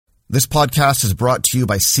This podcast is brought to you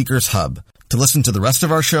by Seekers Hub. To listen to the rest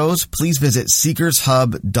of our shows, please visit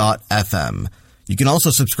seekershub.fm. You can also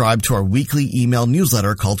subscribe to our weekly email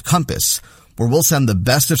newsletter called Compass, where we'll send the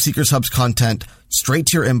best of Seekers Hub's content straight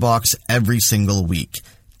to your inbox every single week.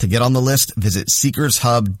 To get on the list, visit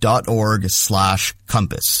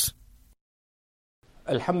seekershub.org/compass.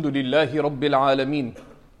 Alhamdulillahi Rabbil Alameen.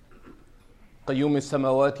 قيوم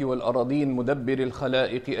السماوات والأراضين مدبر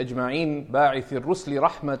الخلائق أجمعين باعث الرسل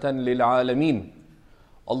رحمة للعالمين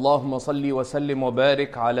اللهم صل وسلم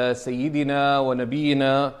وبارك على سيدنا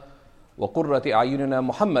ونبينا وقرة أعيننا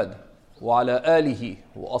محمد وعلى آله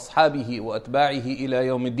وأصحابه وأتباعه إلى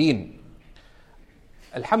يوم الدين.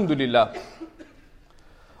 Alhamdulillah.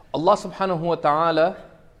 Allah subhanahu wa ta'ala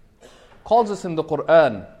calls us in the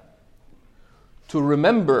Quran to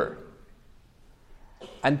remember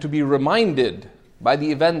and to be reminded by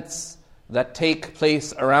the events that take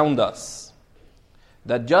place around us.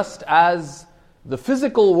 That just as the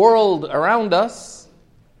physical world around us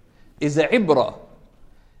is a ibrah,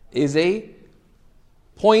 is a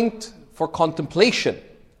point for contemplation,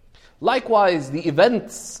 likewise the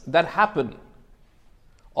events that happen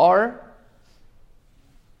are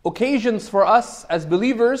occasions for us as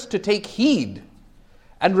believers to take heed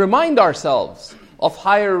and remind ourselves of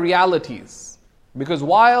higher realities. Because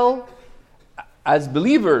while, as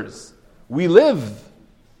believers, we live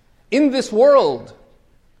in this world,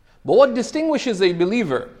 but what distinguishes a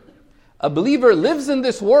believer? A believer lives in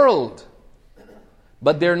this world,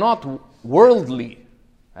 but they're not worldly.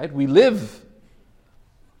 Right? We live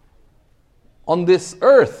on this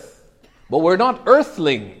earth, but we're not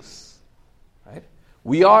earthlings. Right?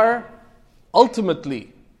 We are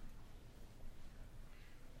ultimately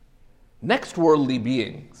next worldly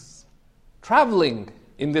beings, traveling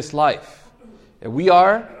in this life. We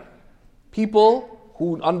are people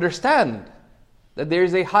who understand that there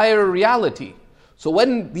is a higher reality. So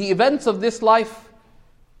when the events of this life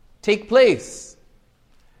take place,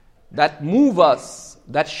 that move us,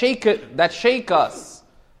 that shake us,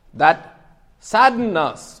 that sadden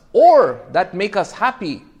us, or that make us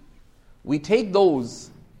happy, we take those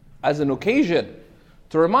as an occasion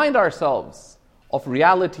to remind ourselves of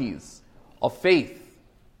realities of faith.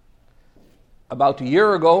 About a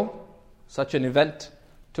year ago, such an event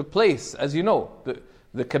took place, as you know,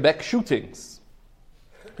 the Quebec shootings.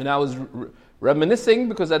 And I was reminiscing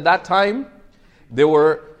because at that time, there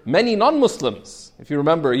were many non-Muslims. If you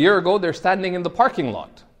remember, a year ago, they're standing in the parking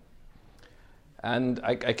lot. And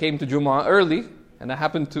I came to Jummah early, and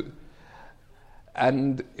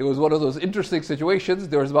and it was one of those interesting situations.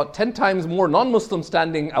 There was about 10 times more non-Muslims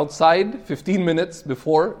standing outside 15 minutes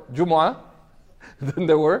before Jummah than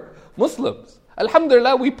there were Muslims.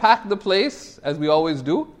 Alhamdulillah, we packed the place, as we always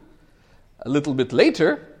do, a little bit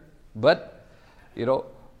later, but,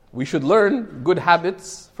 we should learn good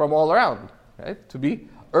habits from all around, right? To be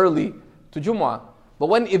early to Jummah. But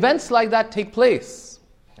when events like that take place,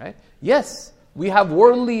 right? Yes, we have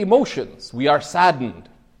worldly emotions. We are saddened.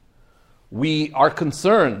 We are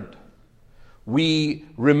concerned. We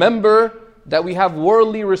remember that we have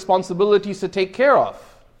worldly responsibilities to take care of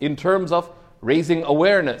in terms of raising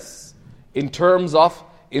awareness, in terms of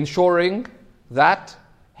ensuring that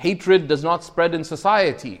hatred does not spread in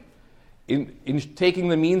society, in taking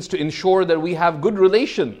the means to ensure that we have good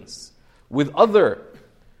relations with other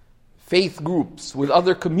faith groups, with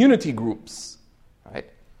other community groups, right?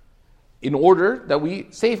 In order that we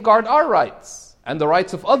safeguard our rights and the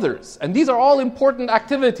rights of others. And these are all important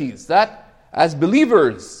activities that, as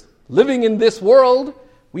believers living in this world,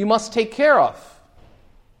 we must take care of.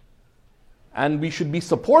 And we should be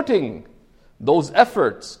supporting those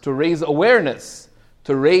efforts to raise awareness,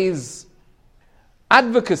 to raise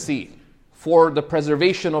advocacy for the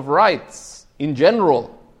preservation of rights in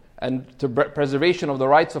general, and to preservation of the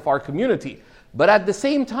rights of our community. But at the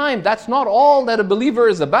same time, that's not all that a believer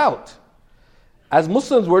is about. As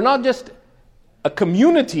Muslims, we're not just a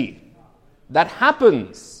community that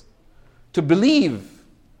happens to believe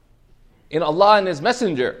in Allah and His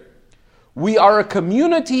Messenger. We are a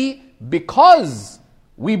community because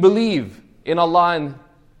we believe in Allah and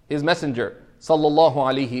His Messenger, sallallahu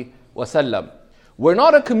alaihi wasallam. We're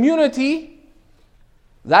not a community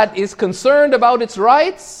that is concerned about its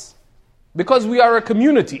rights because we are a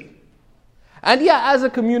community. And yeah, as a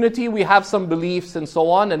community, we have some beliefs and so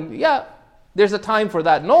on, and yeah, there's a time for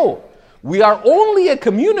that. No, we are only a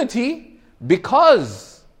community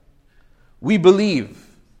because we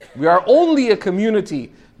believe. We are only a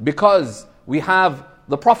community because we have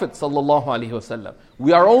the Prophet sallallahu alaihi wasallam.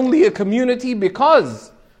 We are only a community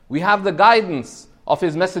because we have the guidance of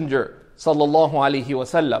His Messenger sallallahu alaihi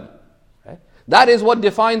wasallam. That is what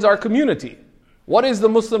defines our community. What is the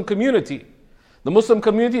Muslim community? The Muslim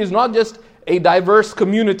community is not just a diverse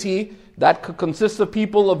community that consists of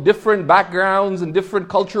people of different backgrounds and different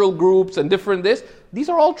cultural groups and different this. These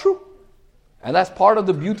are all true. And that's part of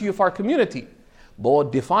the beauty of our community. But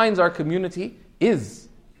what defines our community is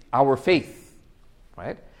our faith.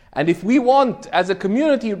 Right? And if we want as a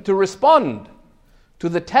community to respond to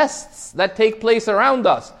the tests that take place around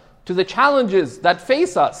us, to the challenges that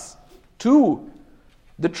face us, to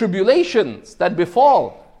the tribulations that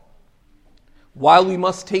befall, while we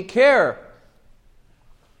must take care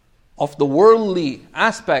of the worldly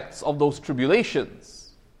aspects of those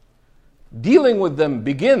tribulations, dealing with them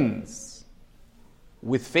begins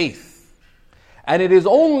with faith. And it is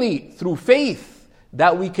only through faith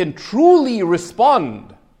that we can truly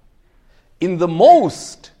respond in the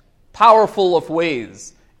most powerful of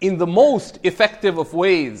ways, in the most effective of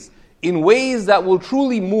ways, in ways that will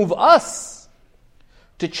truly move us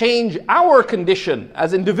to change our condition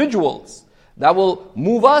as individuals, that will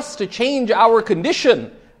move us to change our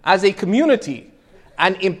condition as a community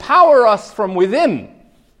and empower us from within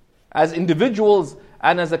as individuals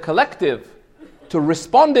and as a collective to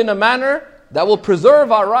respond in a manner that will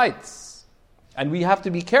preserve our rights. And we have to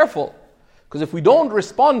be careful, because if we don't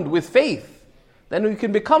respond with faith, then we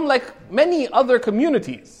can become like many other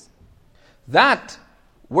communities that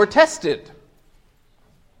were tested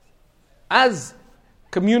as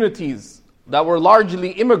communities that were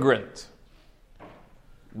largely immigrant.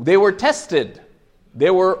 They were tested, they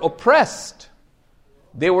were oppressed,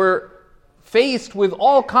 they were faced with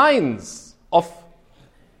all kinds of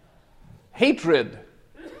hatred,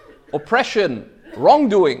 oppression,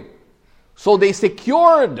 wrongdoing. So they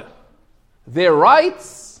secured their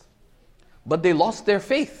rights, but they lost their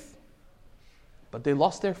faith.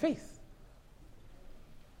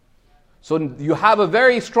 So you have a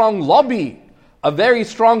very strong lobby, a very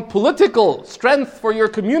strong political strength for your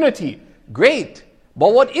community. Great.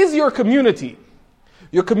 But what is your community?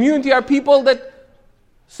 Your community are people that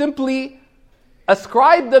simply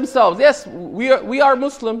ascribe themselves. Yes, we are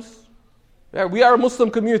Muslims. We are a Muslim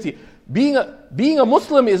community. Being a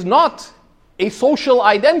Muslim is not a social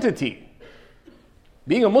identity.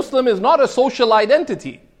 Being a Muslim is not a social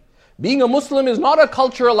identity. Being a Muslim is not a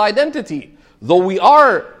cultural identity. Though we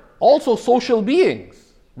are also social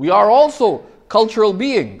beings. We are also cultural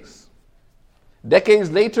beings.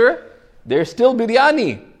 Decades later, there's still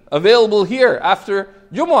biryani available here after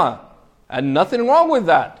Jumu'ah. And nothing wrong with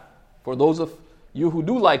that, for those of you who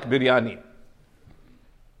do like biryani.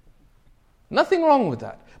 Nothing wrong with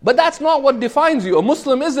that. But that's not what defines you. A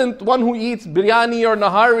Muslim isn't one who eats biryani or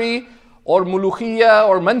nahari or mulukhiyya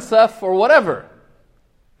or mansaf or whatever.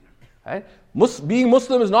 Right? Being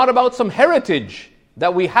Muslim is not about some heritage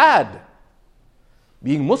that we had.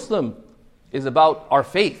 Being Muslim is about our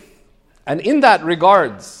faith. And in that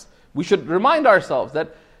regards, we should remind ourselves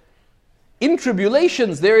that in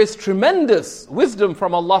tribulations there is tremendous wisdom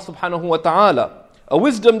from Allah subhanahu wa ta'ala. A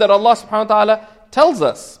wisdom that Allah subhanahu wa ta'ala tells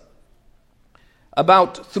us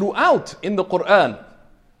about throughout in the Quran.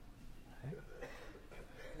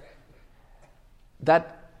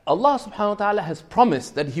 That Allah subhanahu wa ta'ala has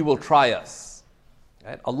promised that He will try us.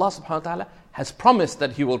 Right? Allah subhanahu wa ta'ala has promised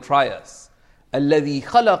that He will try us. الَّذِي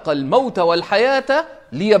خَلَقَ الْمَوْتَ وَالْحَيَاةَ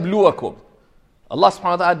لِيَبْلُوَكُمْ. Allah subhanahu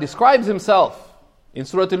wa ta'ala describes Himself in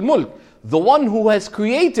Surah Al-Mulk, the one who has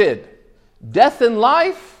created death and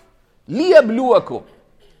life, لِيَبْلُوَكُمْ,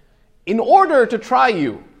 in order to try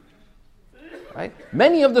you. Right?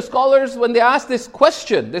 Many of the scholars, when they ask this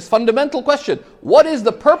question, this fundamental question, what is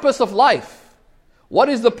the purpose of life? What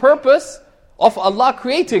is the purpose of Allah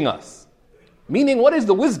creating us? Meaning, what is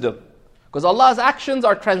the wisdom? Because Allah's actions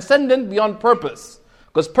are transcendent beyond purpose.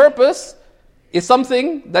 Because purpose is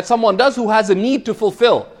something that someone does who has a need to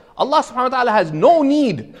fulfill. Allah subhanahu wa ta'ala has no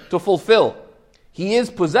need to fulfill. He is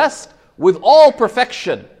possessed with all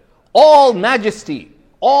perfection, all majesty,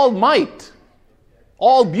 all might,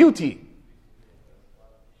 all beauty.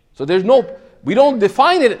 So we don't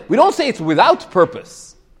define it, we don't say it's without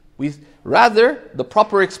purpose. Rather, the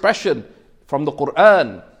proper expression from the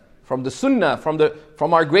Quran, from the Sunnah,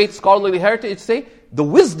 from our great scholarly heritage, say the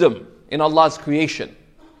wisdom in Allah's creation.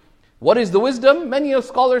 What is the wisdom? Many of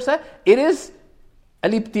scholars say it is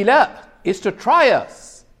al-ibtila, is to try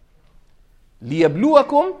us.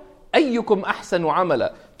 لِيَبْلُوَكُمْ أَيُّكُمْ أَحْسَنُ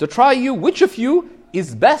عَمَلًا, to try you, which of you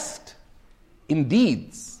is best in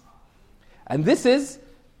deeds. And this is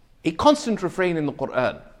a constant refrain in the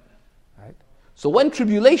Quran. Right? So when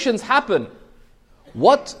tribulations happen,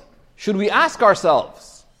 what should we ask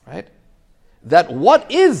ourselves? Right? That what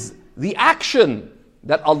is the action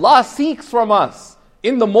that Allah seeks from us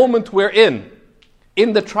in the moment we're in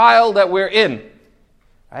the trial that we're in.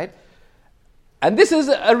 Right? And this is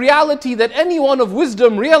a reality that anyone of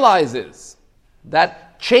wisdom realizes,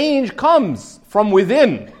 that change comes from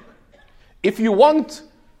within. If you want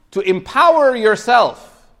to empower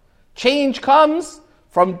yourself, change comes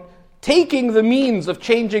from taking the means of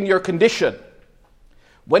changing your condition.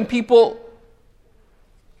 When people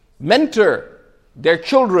mentor their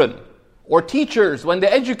children or teachers, when they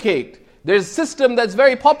educate, there's a system that's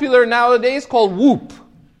very popular nowadays called WOOP.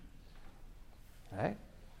 Right?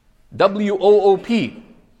 WOOP.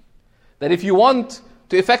 That if you want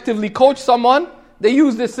to effectively coach someone, they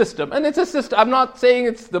use this system. And it's a system. I'm not saying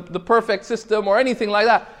it's the perfect system or anything like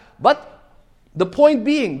that. But the point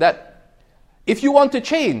being that if you want to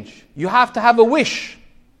change, you have to have a wish.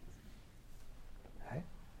 Right?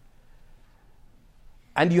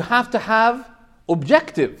 And you have to have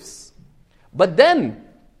objectives. But then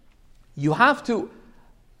you have to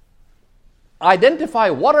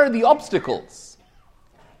identify what are the obstacles.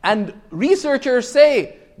 And researchers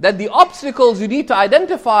say that the obstacles you need to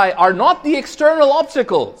identify are not the external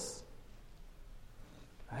obstacles.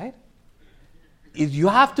 Right? You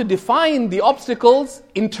have to define the obstacles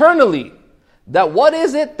internally. That what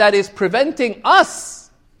is it that is preventing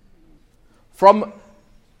us from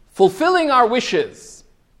fulfilling our wishes,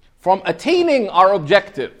 from attaining our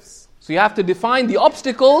objectives. So you have to define the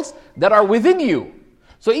obstacles that are within you.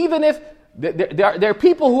 So even if there are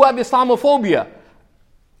people who have Islamophobia,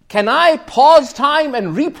 can I pause time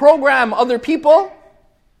and reprogram other people?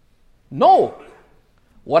 No.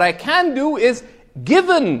 What I can do is,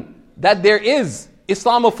 given that there is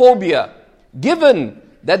Islamophobia, given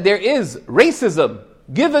that there is racism,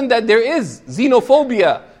 given that there is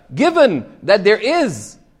xenophobia, given that there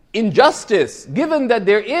is injustice, given that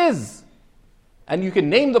there is, and you can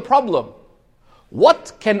name the problem,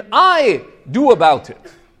 what can I do about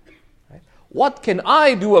it? What can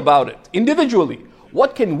I do about it individually?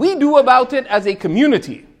 What can we do about it as a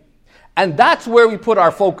community? And that's where we put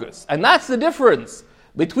our focus. And that's the difference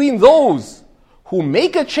between those who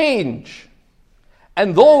make a change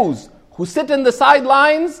and those who sit in the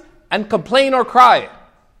sidelines and complain or cry.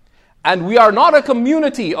 And we are not a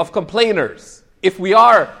community of complainers if we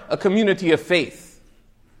are a community of faith.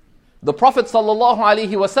 The Prophet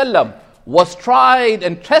ﷺ was tried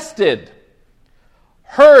and tested,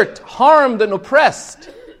 hurt, harmed and oppressed,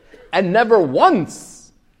 and never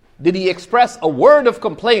once did he express a word of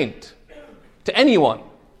complaint to anyone.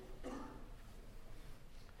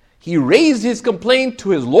 He raised his complaint to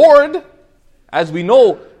his Lord, as we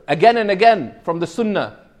know again and again from the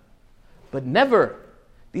Sunnah. But never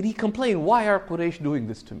did he complain, why are Quraysh doing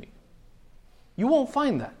this to me? You won't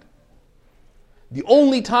find that. The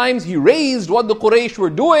only times he raised what the Quraysh were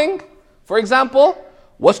doing, for example,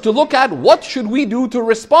 was to look at what should we do to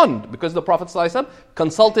respond. Because the Prophet ﷺ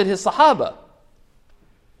consulted his Sahaba.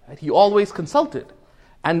 He always consulted.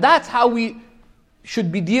 And that's how we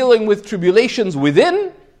should be dealing with tribulations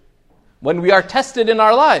within when we are tested in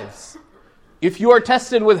our lives. If you are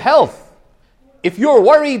tested with health, if you're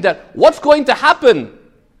worried that what's going to happen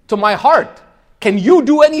to my heart, can you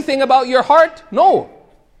do anything about your heart? No.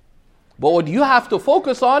 But what you have to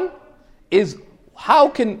focus on is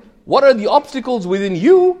what are the obstacles within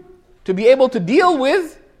you to be able to deal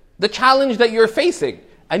with the challenge that you're facing.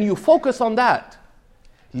 And you focus on that.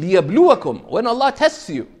 لِيَبْلُوَكُمْ, when Allah tests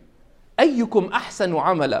you, أَيُّكُمْ أَحْسَنُ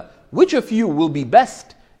عَمَلًا, which of you will be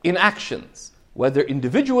best in actions, whether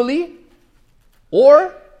individually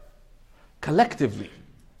or collectively.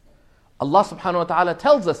 Allah subhanahu wa ta'ala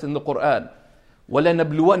tells us in the Quran,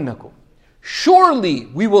 وَلَنَبْلُوَنَّكُمْ, surely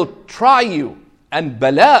we will try you. And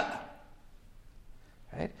bala,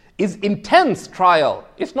 right, is intense trial.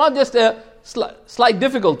 It's not just a slight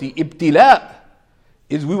difficulty. Ibtila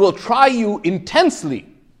is we will try you intensely.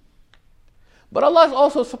 But Allah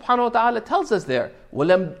also subhanahu wa ta'ala tells us there,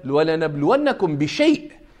 وَلَنَبْلُوَنَّكُمْ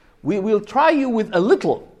بِشَيْءٍ, we will try you with a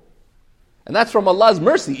little. And that's from Allah's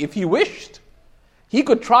mercy. If He wished, He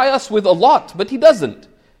could try us with a lot, but He doesn't.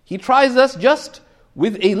 He tries us just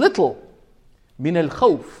with a little. مِنَ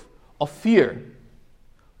الْخَوْفِ, of fear.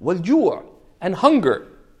 وَالْجُوعِ, and hunger.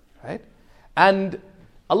 Right? And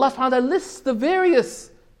Allah subhanahu wa ta'ala lists the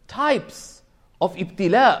various types of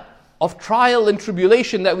ibtila, of trial and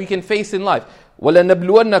tribulation that we can face in life.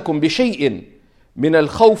 وَلَنَبْلُوَنَّكُمْ بِشَيْءٍ مِنَ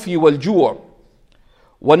الْخَوْفِ وَالْجُوعِ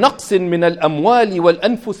وَنَقْصٍ مِنَ الْأَمْوَالِ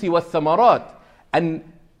وَالْأَنفُسِ وَالثَّمَرَاتِ,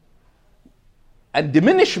 and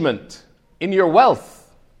diminishment in your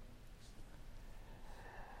wealth.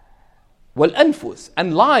 وَالْأَنفُسِ,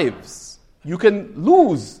 and lives. You can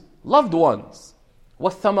lose loved ones.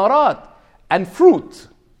 وَالثَّمَرَاتِ, and fruit.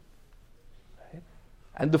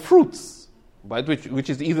 and the fruits, which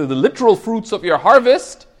is either the literal fruits of your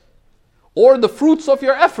harvest or the fruits of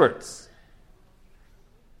your efforts.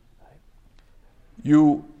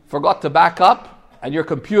 You forgot to back up and your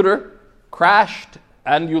computer crashed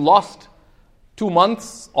and you lost 2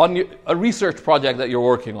 months on a research project that you're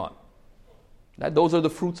working on. Those are the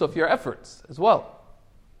fruits of your efforts as well.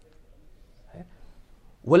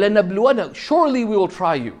 وَلَنَبْلُوَنَّ Surely we will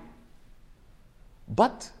try you.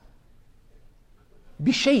 But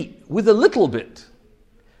بِشَيْءٍ with a little bit.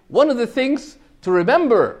 One of the things to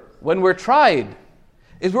remember when we're tried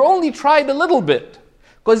is we're only tried a little bit.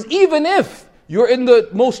 Because even if you're in the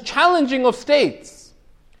most challenging of states,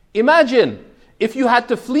 imagine if you had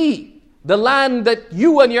to flee the land that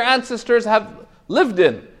you and your ancestors have lived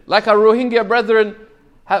in, like our Rohingya brethren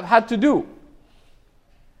have had to do.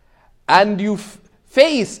 And you've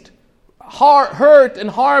faced hurt and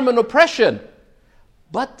harm and oppression.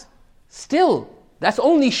 But still, that's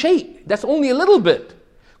only shay', that's only a little bit.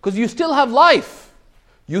 Because you still have life.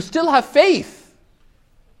 You still have faith.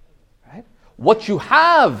 Right? What you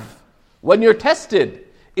have when you're tested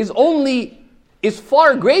is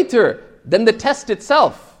far greater than the test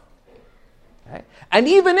itself. Right? And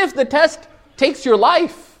even if the test takes your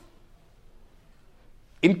life,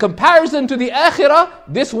 in comparison to the akhirah,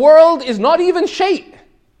 this world is not even shay'.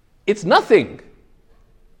 It's nothing.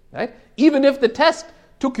 Right? Even if the test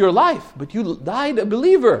took your life, but you died a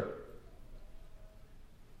believer,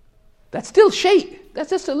 that's still shay'.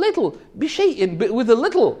 That's just a little, with a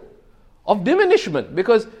little of diminishment.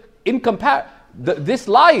 Because this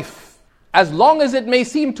life, as long as it may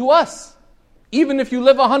seem to us, even if you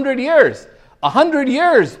live 100 years, 100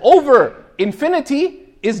 years over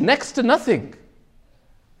infinity is next to nothing.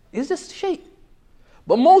 It's just shay'.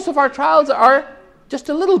 But most of our trials are just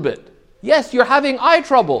a little bit. Yes, you're having eye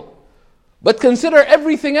trouble, but consider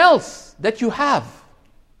everything else that you have.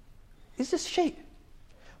 It's just shay'.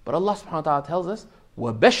 But Allah subhanahu wa ta'ala tells us,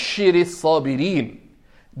 وَبَشِّرِ الصَّابِرِينَ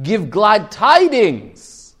Give glad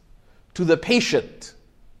tidings to the patient.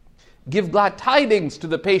 Give glad tidings to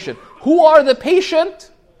the patient. Who are the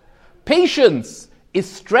patient? Patience is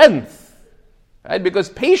strength. Right? Because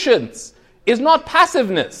patience is not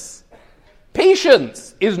passiveness.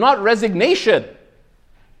 Patience is not resignation.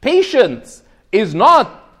 Patience is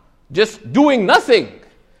not just doing nothing.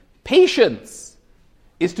 Patience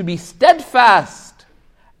is to be steadfast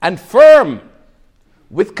and firm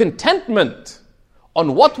with contentment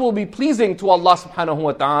on what will be pleasing to Allah subhanahu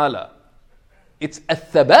wa ta'ala. It's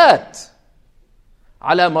الثبات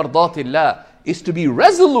على مرضات الله, is to be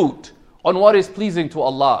resolute on what is pleasing to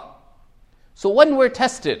Allah. So when we're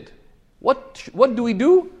tested, what do we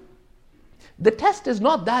do? The test is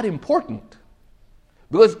not that important.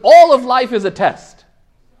 Because all of life is a test.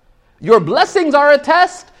 Your blessings are a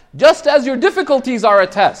test, just as your difficulties are a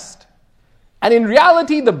test. And in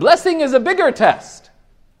reality, the blessing is a bigger test.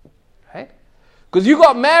 Right? Because you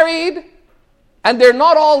got married, and they're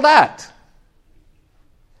not all that.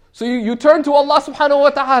 So you turn to Allah subhanahu wa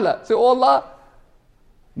ta'ala. Say, oh Allah,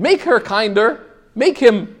 make her kinder, make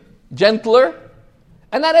him gentler,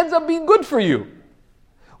 and that ends up being good for you.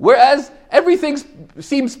 Whereas everything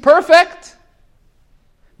seems perfect,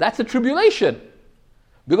 that's a tribulation.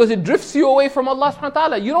 Because it drifts you away from Allah subhanahu wa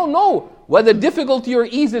ta'ala. You don't know whether difficulty or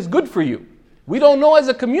ease is good for you. We don't know as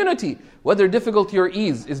a community whether difficulty or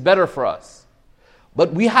ease is better for us.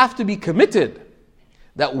 But we have to be committed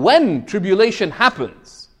that when tribulation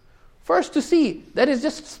happens, first to see that it's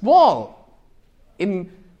just small in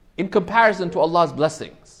comparison to Allah's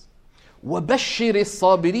blessings. وَبَشِّرِ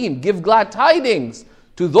الصَّابِرِينَ Give glad tidings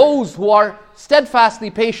to those who are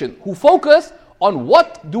steadfastly patient, who focus on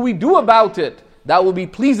what do we do about it that will be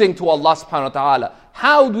pleasing to Allah subhanahu wa ta'ala.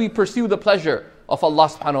 How do we pursue the pleasure of Allah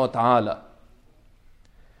subhanahu wa ta'ala?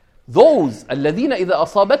 Those, الَّذِينَ إِذَا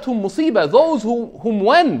أَصَابَتْهُمْ مُصِيبَةٌ Those whom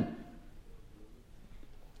when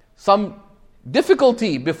some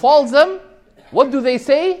difficulty befalls them, what do they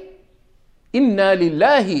say? إِنَّا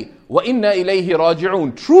لِلَّهِ وَإِنَّا إِلَيْهِ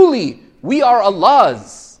رَاجِعُونَ Truly, we are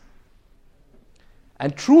Allah's.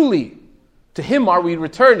 And truly, to Him are we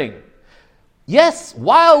returning. Yes,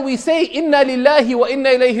 while we say Inna lillahi wa inna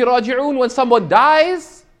ilayhi raji'un when someone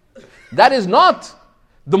dies, that is not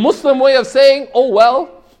the Muslim way of saying, oh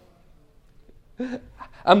well,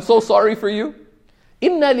 I'm so sorry for you.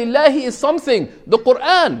 Inna lillahi is something. The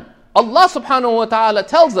Quran, Allah subhanahu wa ta'ala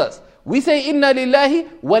tells us, we say Inna lillahi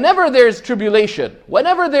whenever there's tribulation,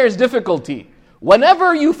 whenever there's difficulty,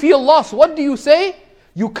 whenever you feel lost, what do you say?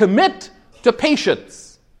 You commit to patience.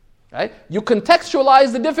 Right? You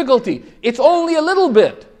contextualize the difficulty. It's only a little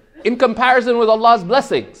bit in comparison with Allah's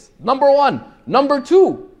blessings. Number one. Number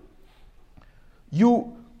two,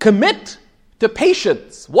 You commit to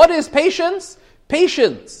patience. What is patience?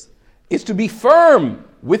 Patience is to be firm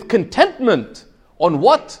with contentment on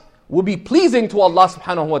what will be pleasing to Allah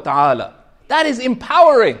subhanahu wa ta'ala. That is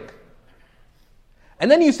empowering.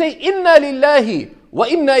 And then you say, Inna lillahi wa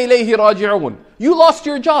inna ilayhi raji'un. You lost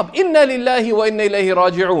your job. Inna lillahi wa inna ilayhi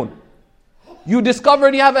raji'un. You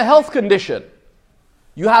discovered you have a health condition.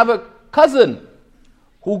 You have a cousin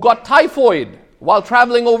who got typhoid while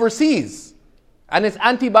traveling overseas and is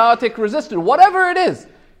antibiotic resistant. Whatever it is.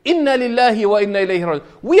 Inna lillahi wa inna ilayhi raji'un.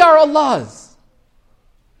 We are Allah's.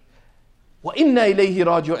 Wa inna ilayhi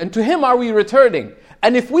raji'un. And to Him are we returning.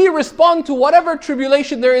 And if we respond to whatever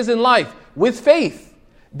tribulation there is in life with faith,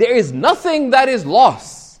 there is nothing that is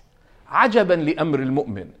lost. Ajaban li amri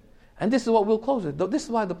al-mu'min. And this is what we'll close with. This is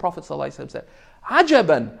why the Prophet ﷺ said,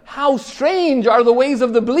 Ajaban, how strange are the ways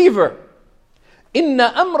of the believer.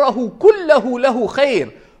 Inna amrahu kullahu lahu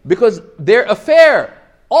khair. Because their affair,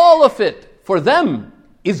 all of it, for them,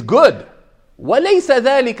 is good. وَلَيْسَ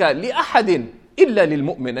ذَلِكَ لِأَحَدٍ إِلَّا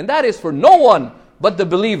لِلْمُؤْمِنِ. And that is for no one but the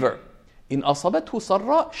believer. إِنْ أَصَبَتْهُ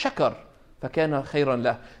سَرَّ شَكَرْ فَكَانَ خَيْرًا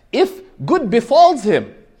لَهُ. If good befalls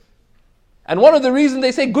him, and one of the reasons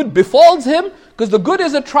they say good befalls him, because the good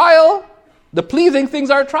is a trial, the pleasing things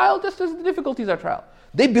are a trial, just as the difficulties are a trial.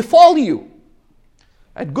 They befall you.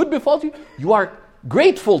 And good befalls you, you are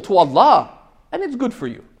grateful to Allah, and it's good for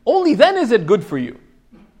you. Only then is it good for you.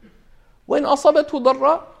 When أَصَبَتْهُ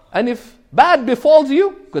ضَرَّ, and if bad befalls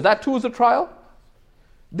you, because that too is a trial,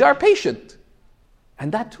 they are patient.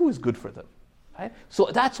 And that too is good for them. Right? So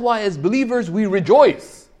that's why as believers we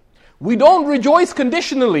rejoice. We don't rejoice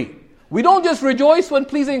conditionally. We don't just rejoice when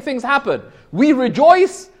pleasing things happen. We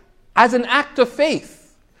rejoice as an act of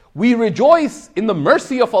faith. We rejoice in the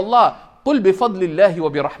mercy of Allah. قُلْ بِفَضْلِ اللَّهِ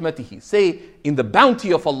وَبِرَحْمَتِهِ. Say, in the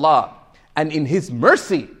bounty of Allah and in His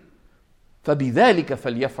mercy. فَبِذَلِكَ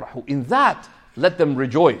فَلْيَفْرَحُوا. In that, let them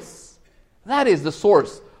rejoice. That is the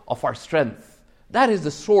source of our strength. That is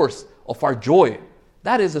the source of our joy.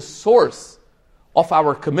 That is the source of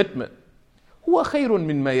our commitment. هُوَ خَيْرٌ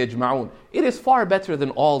مِّمَّا يَجْمَعُونَ. It is far better than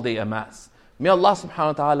all they amass. May Allah subhanahu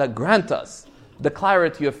wa ta'ala grant us the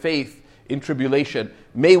clarity of faith in tribulation.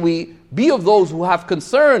 May we be of those who have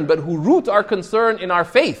concern, but who root our concern in our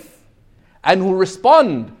faith, and who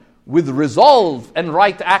respond with resolve and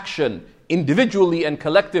right action, individually and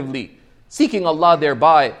collectively, seeking Allah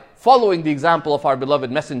thereby, following the example of our beloved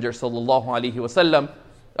Messenger sallallahu alaihi wasallam.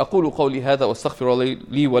 أقول قولي هذا واستغفر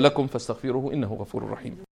لي ولكم فاستغفروه إنه غفور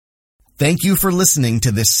رحيم. Thank you for listening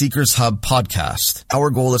to this Seekers Hub podcast. Our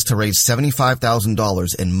goal is to raise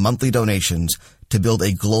 $75,000 in monthly donations to build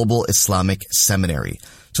a global Islamic seminary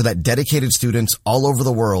so that dedicated students all over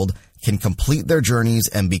the world can complete their journeys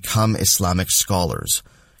and become Islamic scholars.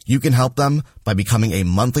 You can help them by becoming a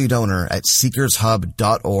monthly donor at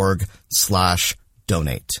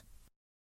seekershub.org/donate.